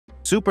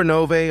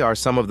Supernovae are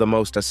some of the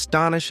most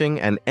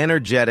astonishing and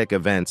energetic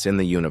events in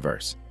the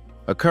universe.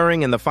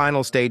 Occurring in the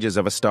final stages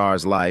of a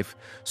star's life,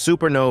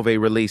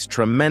 supernovae release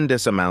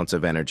tremendous amounts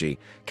of energy,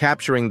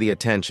 capturing the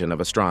attention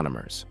of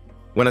astronomers.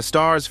 When a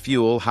star's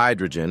fuel,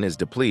 hydrogen, is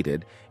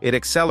depleted, it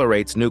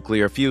accelerates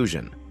nuclear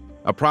fusion,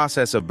 a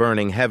process of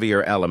burning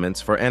heavier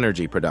elements for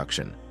energy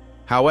production.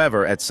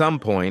 However, at some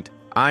point,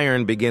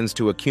 iron begins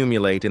to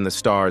accumulate in the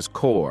star's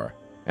core,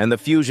 and the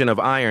fusion of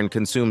iron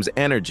consumes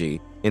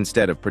energy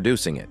instead of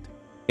producing it.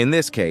 In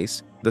this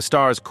case, the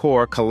star's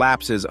core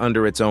collapses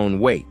under its own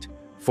weight,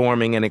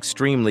 forming an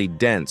extremely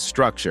dense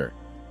structure.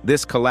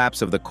 This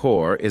collapse of the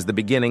core is the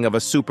beginning of a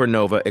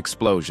supernova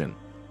explosion.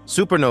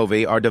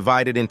 Supernovae are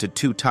divided into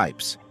two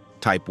types,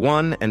 Type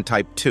 1 and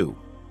Type 2.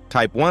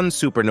 Type 1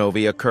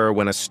 supernovae occur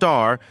when a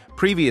star,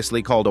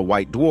 previously called a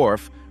white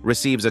dwarf,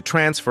 receives a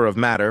transfer of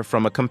matter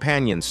from a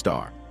companion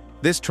star.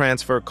 This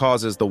transfer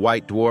causes the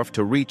white dwarf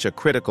to reach a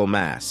critical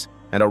mass,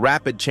 and a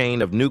rapid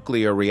chain of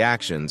nuclear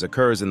reactions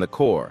occurs in the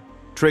core,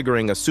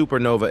 triggering a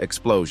supernova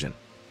explosion.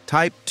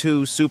 Type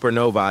 2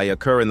 supernovae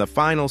occur in the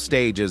final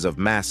stages of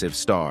massive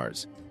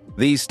stars.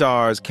 These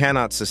stars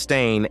cannot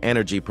sustain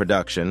energy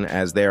production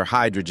as their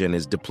hydrogen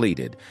is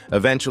depleted,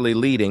 eventually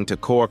leading to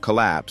core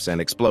collapse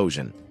and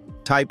explosion.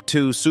 Type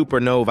 2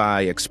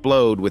 supernovae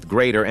explode with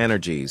greater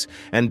energies,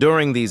 and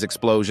during these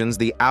explosions,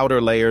 the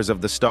outer layers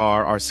of the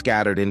star are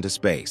scattered into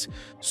space.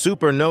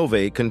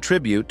 Supernovae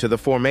contribute to the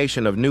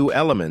formation of new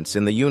elements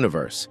in the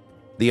universe.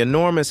 The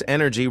enormous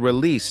energy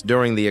released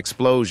during the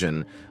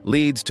explosion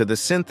leads to the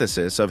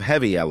synthesis of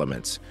heavy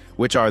elements,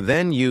 which are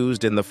then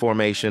used in the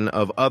formation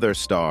of other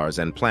stars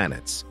and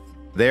planets.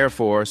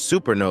 Therefore,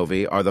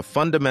 supernovae are the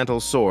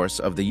fundamental source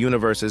of the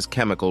universe's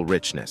chemical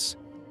richness.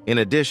 In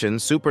addition,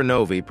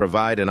 supernovae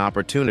provide an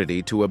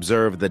opportunity to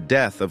observe the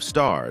death of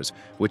stars,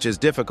 which is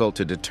difficult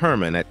to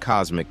determine at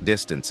cosmic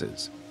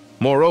distances.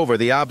 Moreover,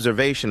 the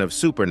observation of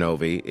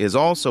supernovae is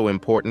also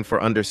important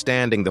for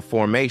understanding the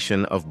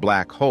formation of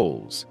black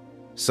holes.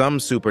 Some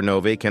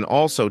supernovae can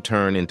also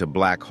turn into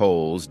black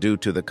holes due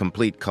to the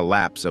complete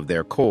collapse of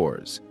their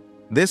cores.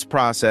 This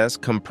process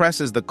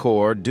compresses the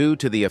core due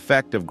to the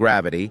effect of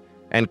gravity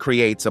and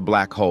creates a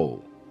black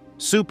hole.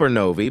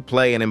 Supernovae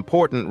play an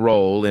important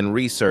role in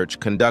research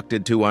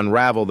conducted to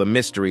unravel the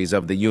mysteries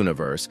of the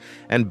universe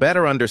and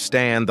better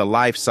understand the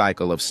life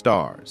cycle of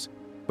stars.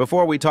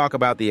 Before we talk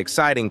about the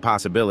exciting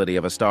possibility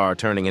of a star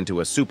turning into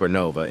a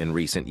supernova in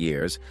recent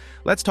years,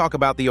 let's talk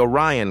about the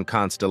Orion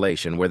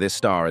constellation where this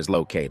star is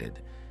located.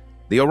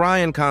 The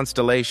Orion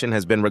constellation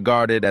has been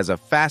regarded as a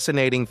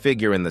fascinating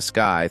figure in the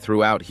sky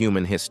throughout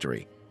human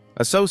history.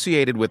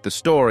 Associated with the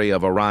story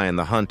of Orion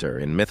the Hunter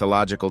in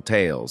mythological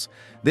tales,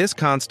 this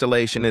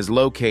constellation is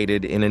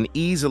located in an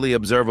easily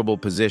observable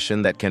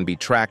position that can be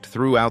tracked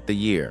throughout the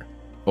year.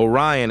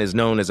 Orion is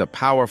known as a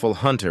powerful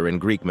hunter in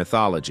Greek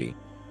mythology,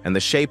 and the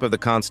shape of the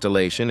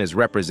constellation is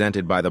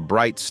represented by the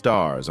bright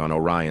stars on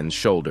Orion's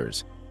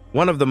shoulders.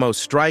 One of the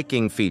most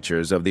striking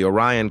features of the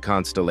Orion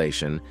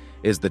constellation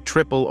is the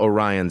triple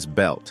Orion's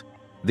belt.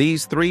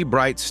 These three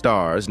bright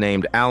stars,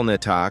 named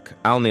Alnitak,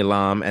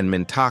 Alnilam, and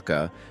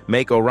Mintaka,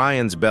 make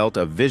Orion's belt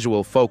a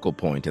visual focal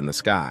point in the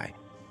sky.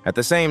 At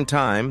the same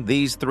time,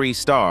 these three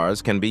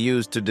stars can be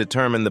used to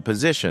determine the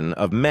position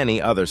of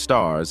many other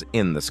stars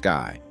in the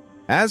sky.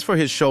 As for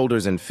his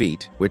shoulders and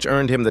feet, which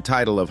earned him the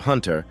title of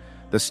Hunter,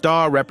 the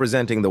star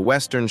representing the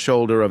western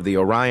shoulder of the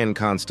Orion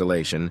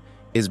constellation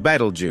is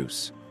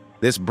Betelgeuse.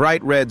 This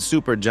bright red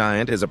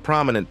supergiant is a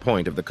prominent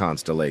point of the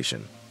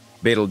constellation.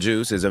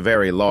 Betelgeuse is a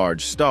very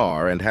large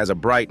star and has a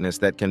brightness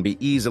that can be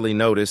easily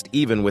noticed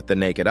even with the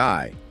naked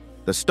eye.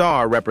 The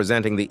star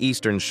representing the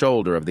eastern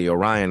shoulder of the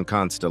Orion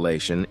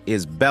constellation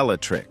is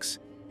Bellatrix.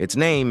 Its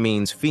name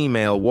means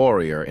female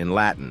warrior in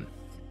Latin.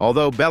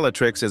 Although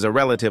Bellatrix is a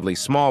relatively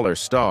smaller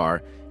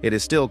star, it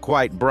is still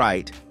quite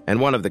bright and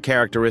one of the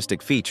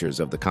characteristic features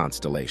of the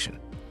constellation.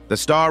 The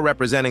star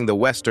representing the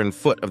western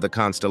foot of the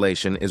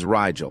constellation is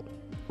Rigel.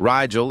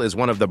 Rigel is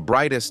one of the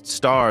brightest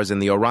stars in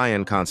the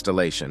Orion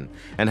constellation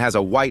and has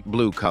a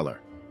white-blue color.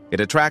 It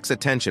attracts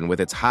attention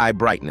with its high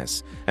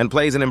brightness and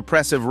plays an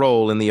impressive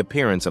role in the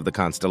appearance of the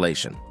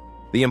constellation.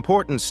 The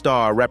important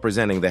star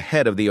representing the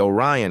head of the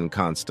Orion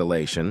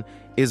constellation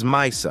is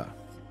Mysa.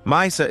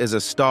 Mysa is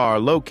a star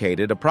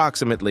located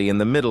approximately in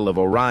the middle of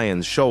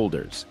Orion's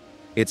shoulders.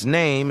 Its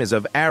name is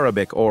of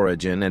Arabic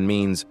origin and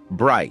means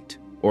bright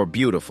or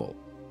beautiful.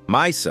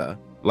 Mysa,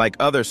 like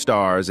other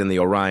stars in the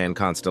Orion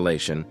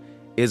constellation,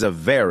 is a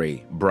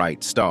very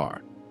bright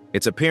star.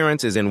 Its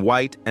appearance is in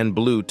white and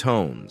blue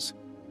tones.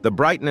 The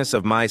brightness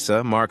of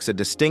Mysa marks a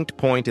distinct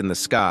point in the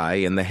sky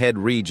in the head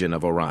region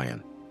of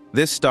Orion.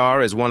 This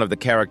star is one of the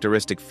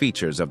characteristic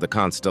features of the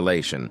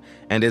constellation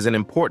and is an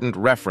important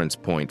reference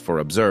point for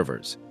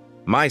observers.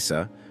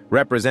 Mysa,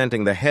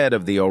 representing the head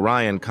of the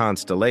Orion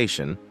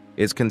constellation,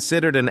 is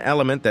considered an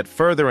element that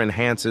further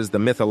enhances the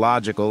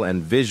mythological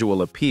and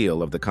visual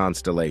appeal of the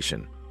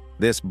constellation.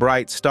 This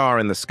bright star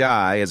in the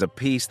sky is a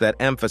piece that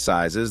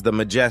emphasizes the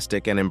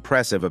majestic and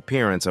impressive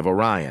appearance of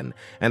Orion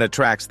and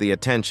attracts the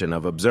attention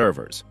of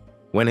observers.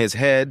 When his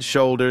head,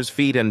 shoulders,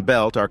 feet, and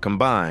belt are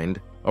combined,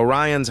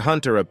 Orion's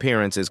hunter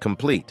appearance is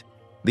complete.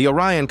 The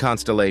Orion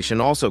constellation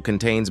also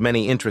contains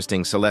many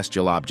interesting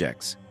celestial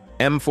objects.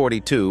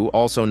 M42,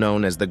 also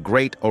known as the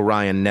Great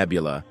Orion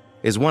Nebula,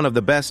 is one of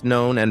the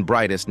best-known and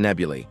brightest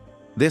nebulae.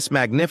 This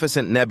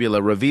magnificent nebula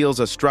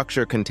reveals a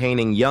structure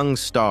containing young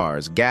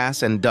stars,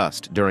 gas, and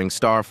dust during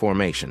star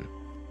formation.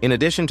 In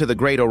addition to the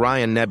Great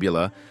Orion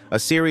Nebula, a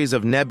series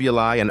of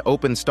nebulae and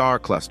open star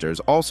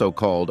clusters, also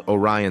called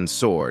Orion's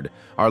Sword,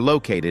 are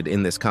located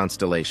in this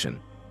constellation.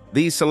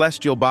 These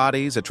celestial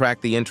bodies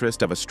attract the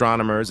interest of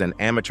astronomers and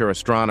amateur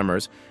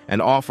astronomers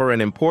and offer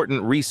an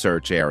important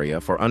research area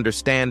for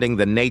understanding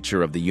the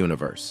nature of the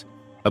universe.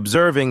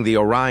 Observing the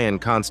Orion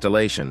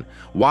constellation,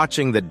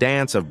 watching the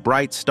dance of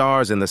bright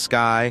stars in the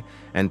sky,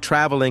 and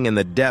traveling in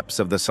the depths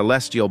of the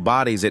celestial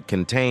bodies it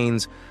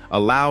contains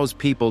allows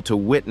people to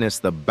witness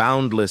the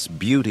boundless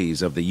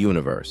beauties of the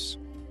universe.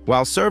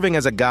 While serving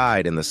as a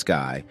guide in the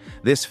sky,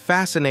 this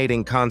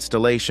fascinating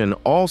constellation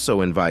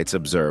also invites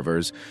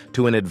observers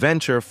to an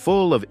adventure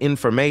full of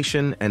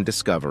information and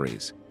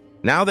discoveries.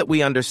 Now that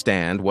we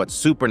understand what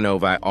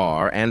supernovae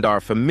are and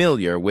are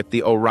familiar with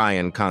the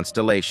Orion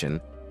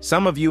constellation,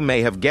 some of you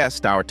may have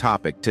guessed our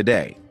topic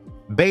today.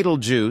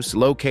 Betelgeuse,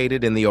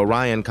 located in the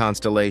Orion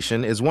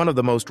constellation, is one of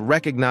the most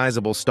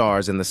recognizable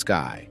stars in the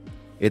sky.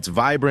 Its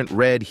vibrant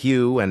red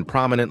hue and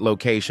prominent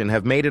location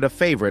have made it a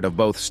favorite of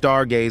both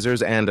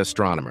stargazers and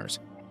astronomers.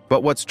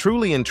 But what's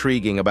truly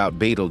intriguing about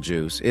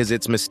Betelgeuse is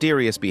its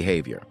mysterious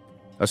behavior.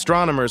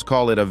 Astronomers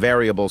call it a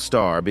variable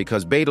star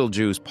because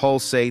Betelgeuse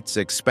pulsates,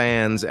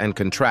 expands, and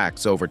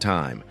contracts over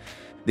time.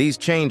 These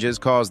changes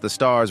cause the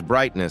star's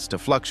brightness to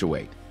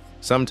fluctuate,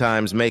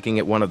 sometimes making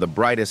it one of the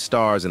brightest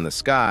stars in the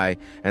sky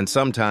and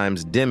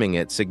sometimes dimming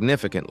it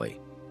significantly.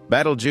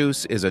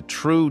 Betelgeuse is a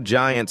true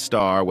giant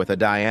star with a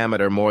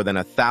diameter more than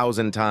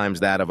 1,000 times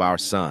that of our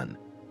Sun.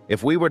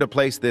 If we were to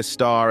place this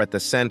star at the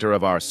center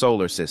of our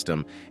solar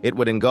system, it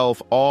would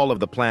engulf all of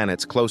the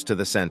planets close to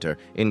the center,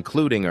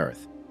 including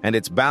Earth, and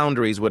its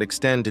boundaries would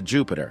extend to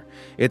Jupiter.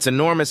 Its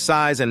enormous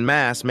size and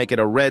mass make it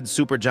a red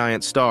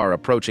supergiant star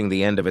approaching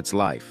the end of its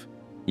life.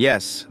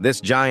 Yes,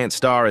 this giant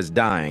star is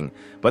dying,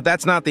 but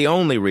that's not the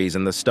only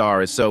reason the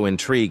star is so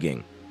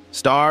intriguing.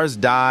 Stars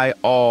die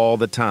all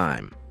the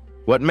time.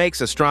 What makes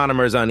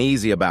astronomers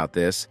uneasy about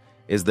this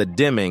is the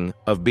dimming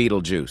of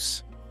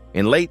Betelgeuse.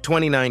 In late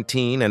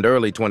 2019 and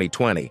early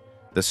 2020,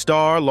 the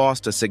star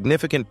lost a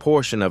significant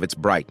portion of its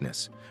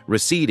brightness,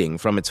 receding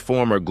from its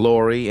former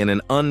glory in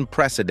an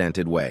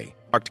unprecedented way.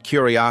 Sparked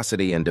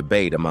curiosity and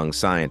debate among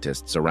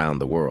scientists around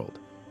the world.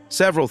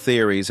 Several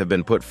theories have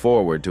been put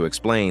forward to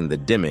explain the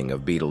dimming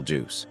of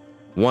Betelgeuse.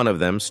 One of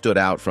them stood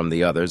out from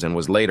the others and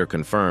was later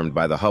confirmed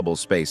by the Hubble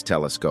Space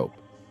Telescope.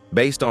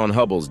 Based on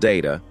Hubble's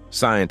data,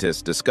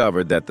 scientists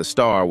discovered that the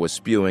star was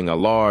spewing a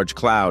large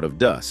cloud of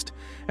dust,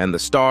 and the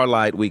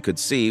starlight we could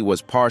see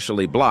was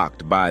partially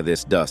blocked by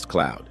this dust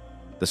cloud.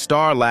 The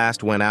star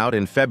last went out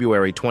in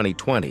February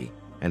 2020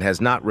 and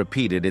has not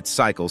repeated its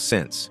cycle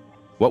since.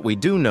 What we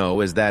do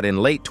know is that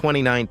in late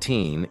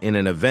 2019, in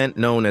an event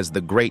known as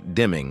the Great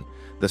Dimming,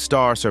 the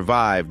star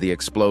survived the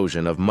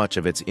explosion of much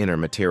of its inner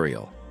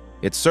material.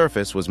 Its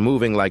surface was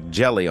moving like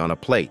jelly on a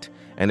plate,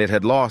 and it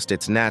had lost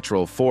its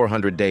natural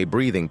 400-day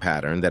breathing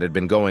pattern that had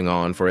been going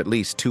on for at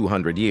least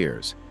 200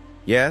 years.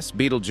 Yes,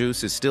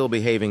 Betelgeuse is still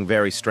behaving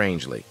very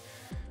strangely.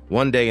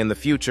 One day in the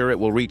future, it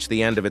will reach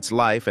the end of its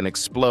life and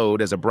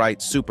explode as a bright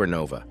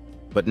supernova.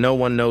 But no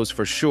one knows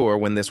for sure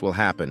when this will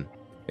happen,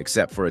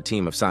 except for a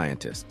team of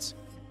scientists.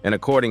 And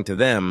according to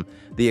them,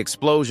 the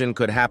explosion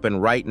could happen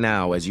right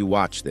now as you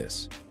watch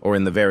this, or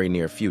in the very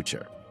near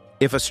future.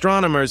 If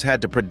astronomers had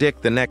to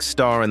predict the next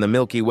star in the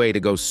Milky Way to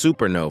go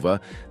supernova,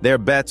 their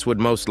bets would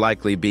most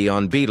likely be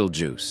on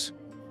Betelgeuse.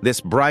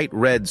 This bright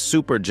red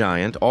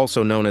supergiant,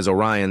 also known as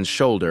Orion's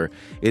Shoulder,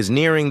 is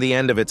nearing the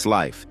end of its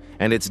life,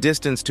 and its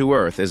distance to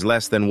Earth is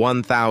less than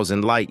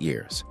 1,000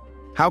 light-years.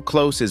 How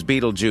close is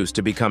Betelgeuse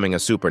to becoming a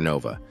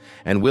supernova,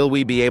 and will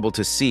we be able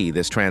to see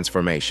this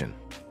transformation?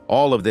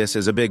 All of this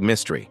is a big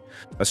mystery.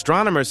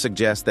 Astronomers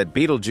suggest that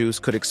Betelgeuse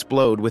could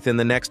explode within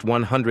the next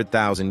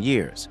 100,000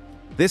 years.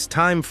 This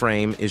time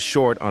frame is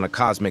short on a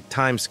cosmic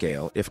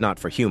timescale, if not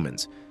for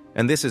humans,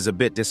 and this is a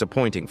bit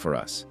disappointing for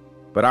us.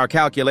 But our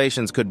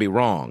calculations could be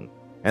wrong,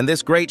 and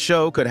this great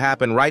show could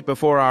happen right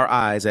before our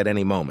eyes at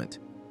any moment.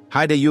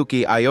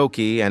 Hideyuki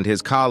Aoki and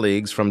his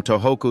colleagues from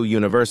Tohoku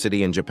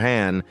University in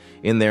Japan,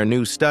 in their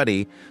new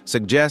study,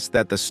 suggest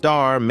that the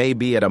star may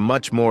be at a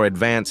much more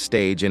advanced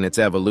stage in its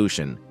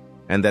evolution,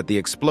 and that the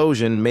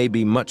explosion may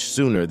be much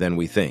sooner than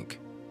we think.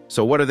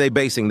 So what are they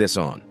basing this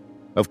on?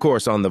 Of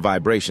course, on the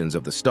vibrations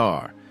of the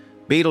star.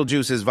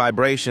 Betelgeuse's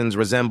vibrations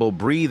resemble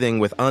breathing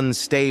with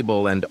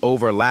unstable and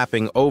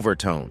overlapping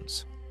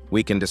overtones.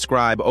 We can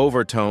describe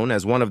overtone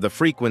as one of the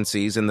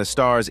frequencies in the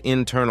star's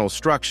internal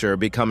structure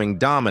becoming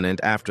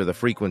dominant after the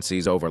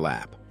frequencies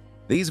overlap.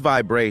 These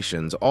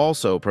vibrations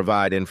also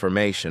provide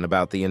information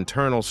about the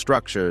internal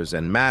structures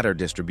and matter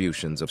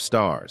distributions of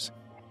stars.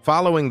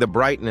 Following the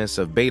brightness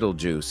of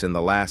Betelgeuse in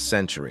the last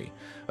century,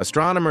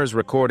 astronomers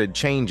recorded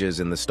changes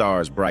in the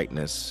star's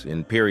brightness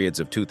in periods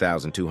of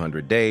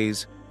 2,200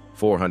 days,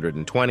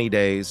 420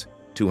 days,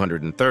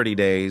 230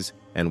 days,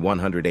 and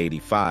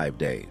 185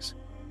 days.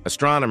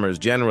 Astronomers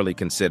generally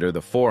consider the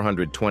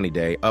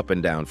 420-day up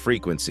and down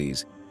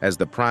frequencies as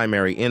the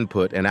primary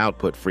input and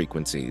output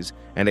frequencies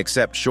and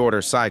accept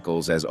shorter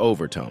cycles as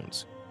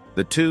overtones.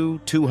 The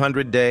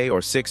 200-day or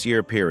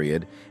 6-year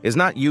period is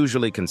not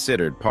usually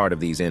considered part of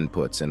these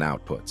inputs and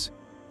outputs.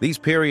 These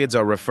periods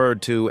are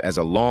referred to as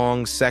a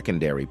long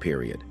secondary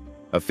period,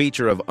 a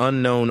feature of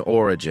unknown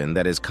origin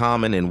that is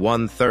common in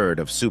 1/3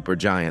 of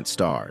supergiant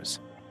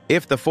stars.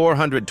 If the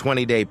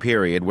 420-day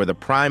period were the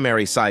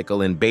primary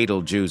cycle in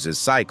Betelgeuse's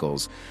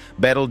cycles,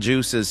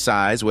 Betelgeuse's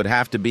size would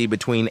have to be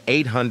between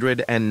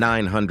 800 and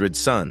 900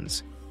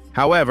 suns.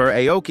 However,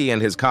 Aoki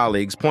and his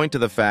colleagues point to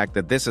the fact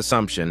that this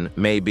assumption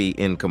may be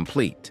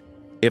incomplete.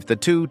 If the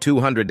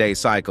 200-day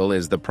cycle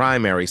is the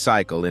primary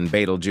cycle in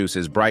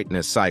Betelgeuse's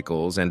brightness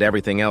cycles and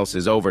everything else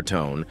is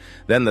overtone,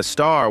 then the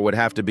star would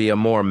have to be a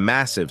more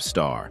massive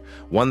star,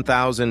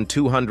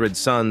 1,200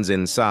 suns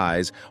in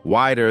size,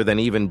 wider than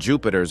even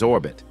Jupiter's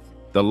orbit.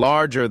 The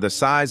larger the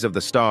size of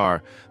the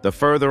star, the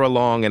further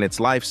along in its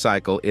life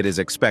cycle it is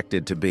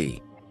expected to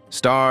be.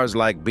 Stars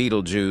like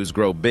Betelgeuse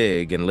grow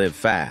big and live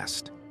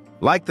fast.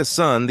 Like the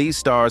Sun, these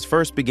stars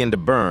first begin to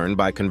burn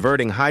by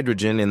converting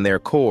hydrogen in their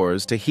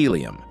cores to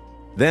helium.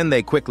 Then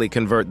they quickly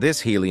convert this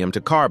helium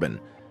to carbon.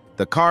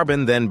 The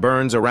carbon then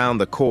burns around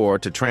the core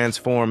to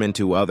transform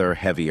into other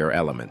heavier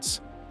elements.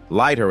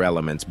 Lighter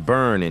elements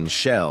burn in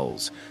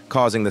shells,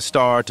 causing the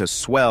star to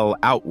swell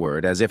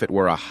outward as if it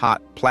were a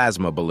hot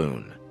plasma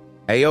balloon.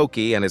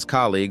 Aoki and his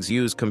colleagues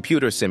use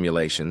computer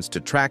simulations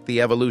to track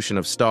the evolution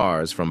of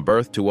stars from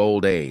birth to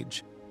old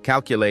age,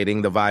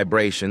 calculating the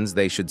vibrations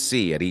they should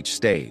see at each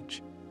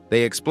stage.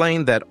 They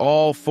explained that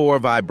all 4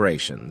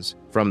 vibrations,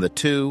 from the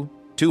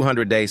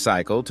 200-day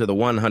cycle to the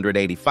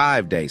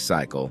 185-day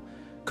cycle,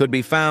 could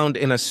be found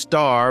in a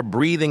star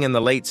breathing in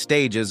the late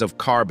stages of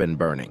carbon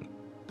burning.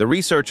 The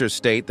researchers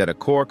state that a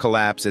core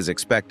collapse is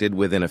expected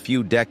within a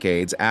few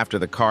decades after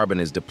the carbon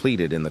is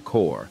depleted in the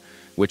core,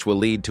 which will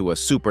lead to a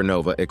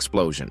supernova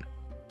explosion.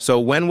 So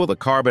when will the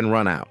carbon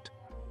run out?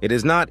 It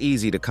is not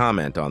easy to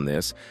comment on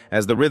this,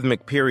 as the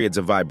rhythmic periods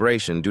of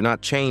vibration do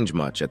not change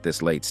much at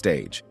this late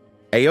stage.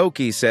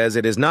 Aoki says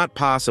it is not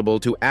possible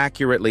to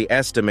accurately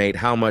estimate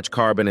how much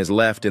carbon is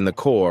left in the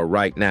core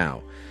right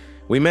now.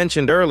 We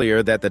mentioned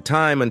earlier that the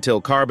time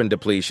until carbon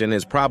depletion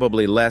is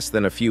probably less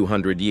than a few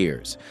hundred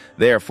years.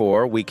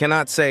 Therefore, we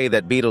cannot say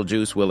that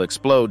Betelgeuse will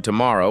explode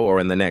tomorrow or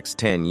in the next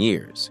 10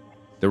 years.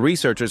 The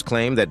researchers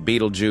claim that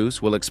Betelgeuse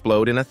will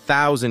explode in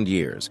 1,000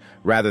 years,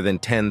 rather than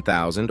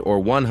 10,000 or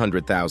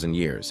 100,000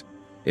 years.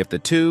 If the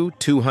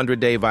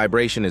 200-day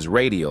vibration is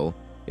radial,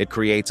 it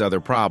creates other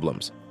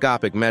problems.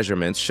 Gopik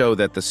measurements show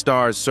that the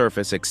star's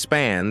surface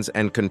expands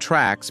and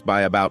contracts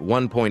by about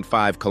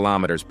 1.5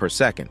 kilometers per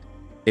second.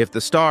 If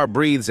the star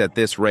breathes at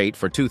this rate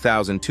for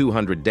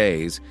 2,200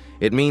 days,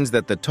 it means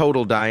that the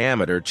total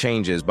diameter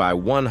changes by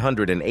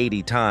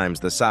 180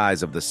 times the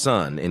size of the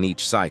Sun in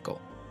each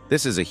cycle.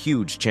 This is a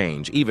huge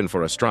change, even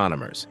for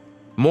astronomers.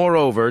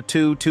 Moreover,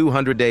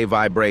 200-day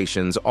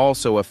vibrations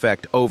also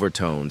affect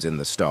overtones in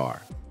the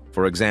star.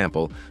 For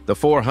example, the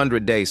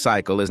 400-day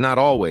cycle is not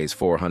always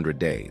 400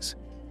 days.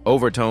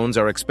 Overtones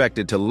are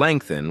expected to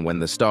lengthen when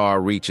the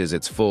star reaches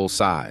its full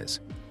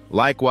size.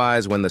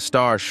 Likewise, when the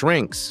star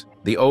shrinks,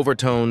 the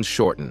overtones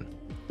shorten.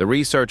 The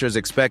researchers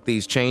expect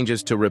these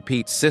changes to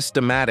repeat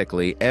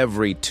systematically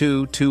every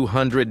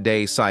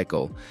 200-day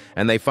cycle,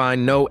 and they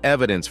find no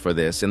evidence for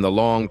this in the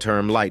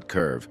long-term light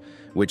curve,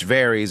 which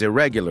varies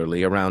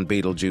irregularly around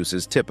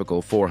Betelgeuse's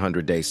typical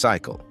 400-day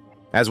cycle.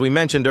 As we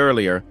mentioned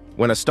earlier,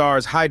 when a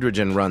star's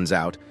hydrogen runs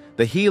out,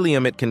 the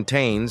helium it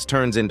contains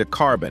turns into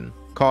carbon,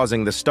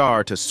 causing the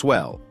star to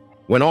swell.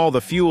 When all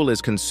the fuel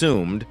is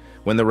consumed,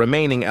 when the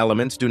remaining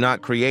elements do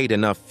not create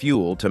enough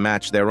fuel to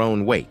match their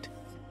own weight,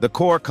 the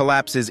core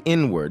collapses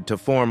inward to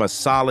form a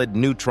solid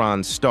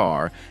neutron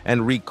star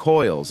and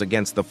recoils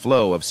against the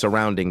flow of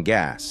surrounding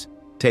gas,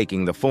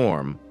 taking the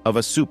form of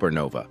a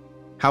supernova.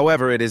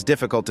 However, it is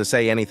difficult to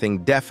say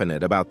anything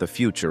definite about the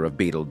future of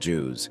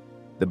Betelgeuse.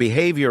 The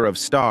behavior of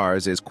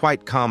stars is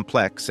quite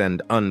complex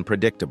and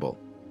unpredictable.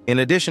 In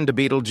addition to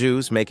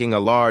Betelgeuse making a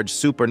large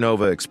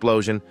supernova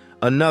explosion,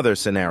 another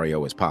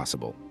scenario is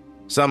possible.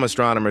 Some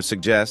astronomers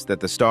suggest that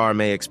the star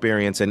may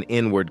experience an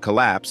inward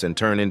collapse and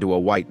turn into a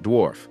white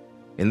dwarf.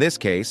 In this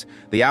case,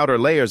 the outer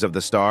layers of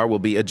the star will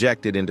be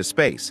ejected into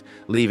space,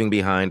 leaving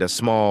behind a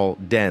small,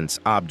 dense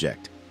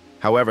object.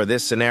 However,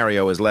 this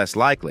scenario is less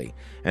likely,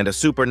 and a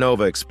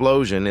supernova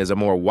explosion is a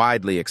more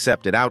widely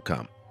accepted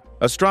outcome.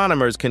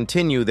 Astronomers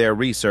continue their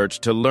research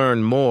to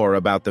learn more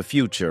about the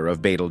future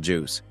of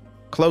Betelgeuse.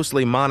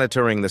 Closely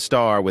monitoring the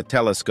star with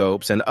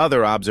telescopes and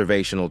other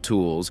observational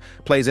tools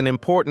plays an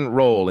important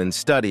role in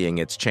studying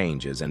its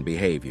changes and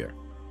behavior.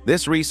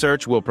 This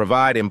research will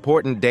provide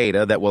important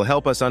data that will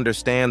help us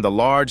understand the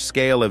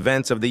large-scale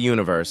events of the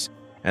universe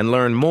and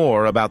learn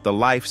more about the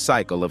life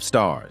cycle of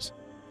stars.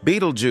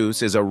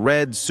 Betelgeuse is a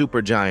red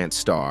supergiant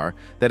star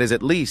that is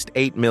at least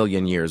 8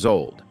 million years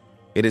old.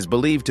 It is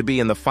believed to be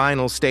in the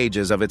final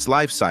stages of its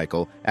life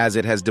cycle as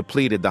it has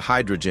depleted the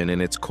hydrogen in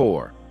its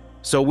core.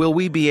 So will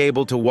we be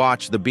able to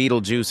watch the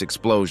Betelgeuse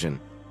explosion?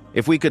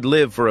 If we could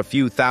live for a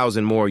few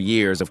thousand more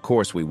years, of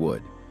course we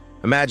would.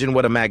 Imagine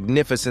what a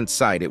magnificent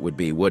sight it would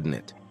be, wouldn't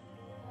it?